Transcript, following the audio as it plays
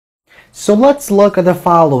So let's look at the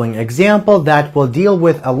following example that will deal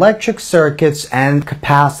with electric circuits and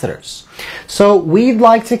capacitors. So we'd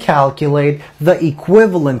like to calculate the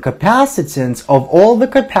equivalent capacitance of all the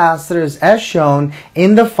capacitors as shown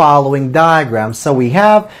in the following diagram. So we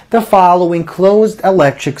have the following closed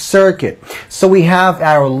electric circuit. So we have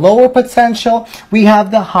our lower potential, we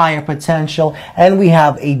have the higher potential, and we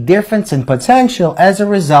have a difference in potential as a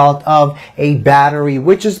result of a battery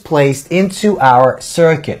which is placed into our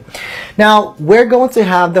circuit. Now we're going to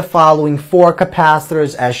have the following four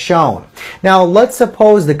capacitors as shown. Now let's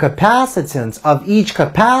suppose the capacitance of each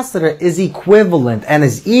capacitor is equivalent and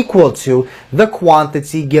is equal to the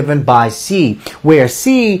quantity given by C, where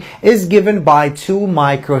C is given by 2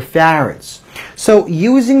 microfarads. So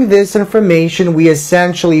using this information, we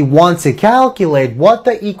essentially want to calculate what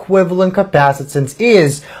the equivalent capacitance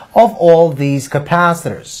is of all these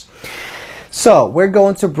capacitors. So we're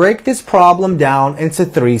going to break this problem down into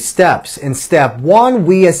 3 steps. In step 1,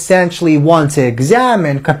 we essentially want to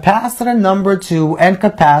examine capacitor number 2 and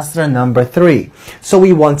capacitor number 3. So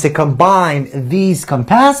we want to combine these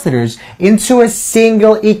capacitors into a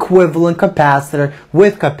single equivalent capacitor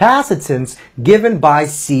with capacitance given by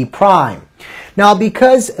C prime. Now,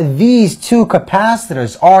 because these two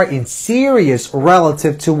capacitors are in series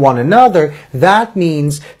relative to one another, that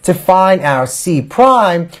means to find our C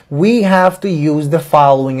prime, we have to use the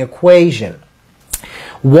following equation.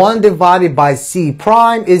 1 divided by C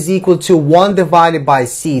prime is equal to 1 divided by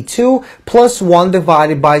C2 plus 1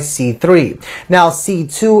 divided by C3. Now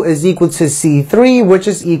C2 is equal to C3, which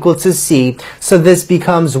is equal to C. So this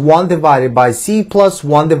becomes 1 divided by C plus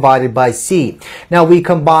 1 divided by C. Now we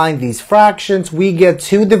combine these fractions, we get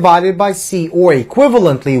 2 divided by C, or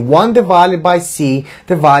equivalently 1 divided by C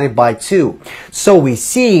divided by 2. So we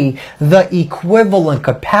see the equivalent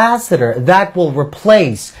capacitor that will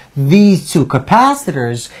replace these two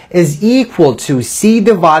capacitors is equal to C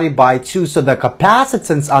divided by 2. So the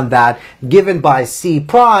capacitance on that given by C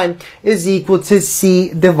prime is equal to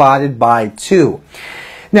C divided by 2.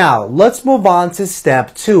 Now, let's move on to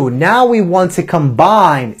step 2. Now we want to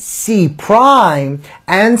combine C prime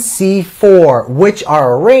and C4, which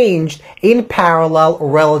are arranged in parallel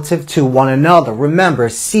relative to one another. Remember,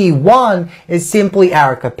 C1 is simply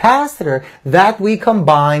our capacitor that we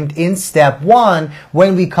combined in step 1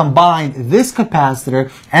 when we combined this capacitor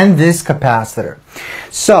and this capacitor.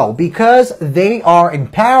 So, because they are in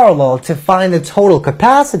parallel, to find the total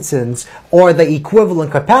capacitance or the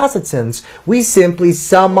equivalent capacitance, we simply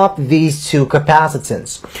sum up these two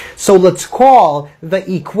capacitance. So let's call the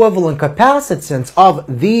equivalent capacitance of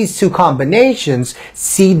these two combinations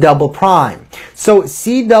C double prime. So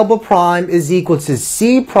C double prime is equal to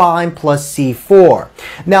C prime plus C4.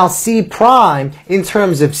 Now C prime in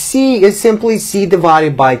terms of C is simply C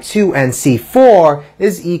divided by 2, and C4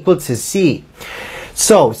 is equal to C.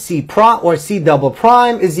 So C prime or C double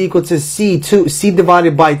prime is equal to C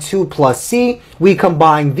divided by 2 plus C. We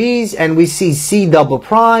combine these and we see C double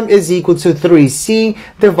prime is equal to 3C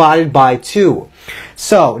divided by 2.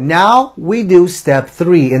 So now we do step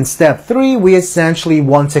 3. In step 3, we essentially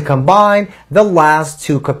want to combine the last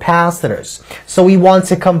two capacitors. So we want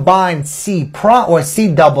to combine C prime or C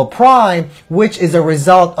double prime, which is a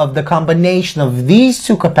result of the combination of these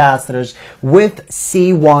two capacitors with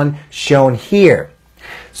C1 shown here.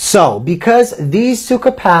 So, because these two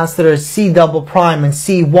capacitors, C double prime and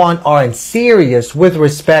C1, are in series with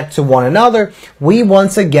respect to one another, we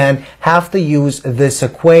once again have to use this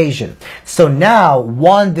equation. So now,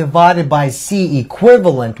 1 divided by C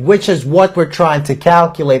equivalent, which is what we're trying to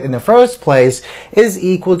calculate in the first place, is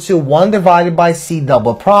equal to 1 divided by C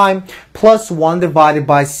double prime plus 1 divided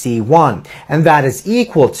by C1. And that is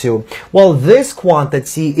equal to, well, this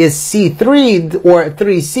quantity is C3 or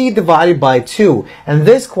 3C divided by 2. And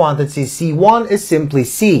this quantity C1 is simply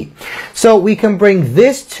C. So we can bring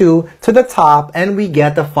this 2 to the top and we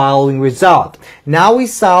get the following result. Now we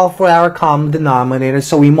solve for our common denominator,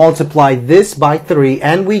 so we multiply this by 3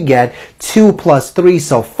 and we get 2 plus 3,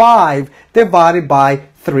 so 5 divided by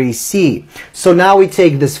 3C. So now we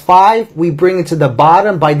take this 5, we bring it to the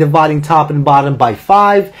bottom by dividing top and bottom by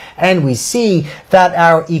 5, and we see that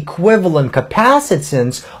our equivalent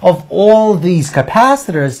capacitance of all these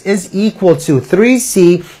capacitors is equal to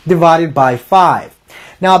 3C divided by 5.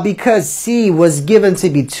 Now, because C was given to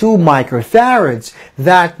be 2 microfarads,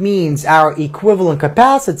 that means our equivalent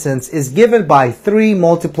capacitance is given by 3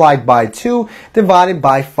 multiplied by 2 divided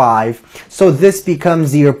by 5. So this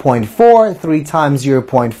becomes 0.4. 3 times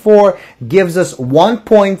 0.4 gives us 1.2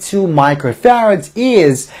 microfarads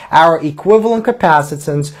is our equivalent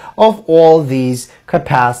capacitance of all these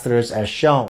capacitors as shown.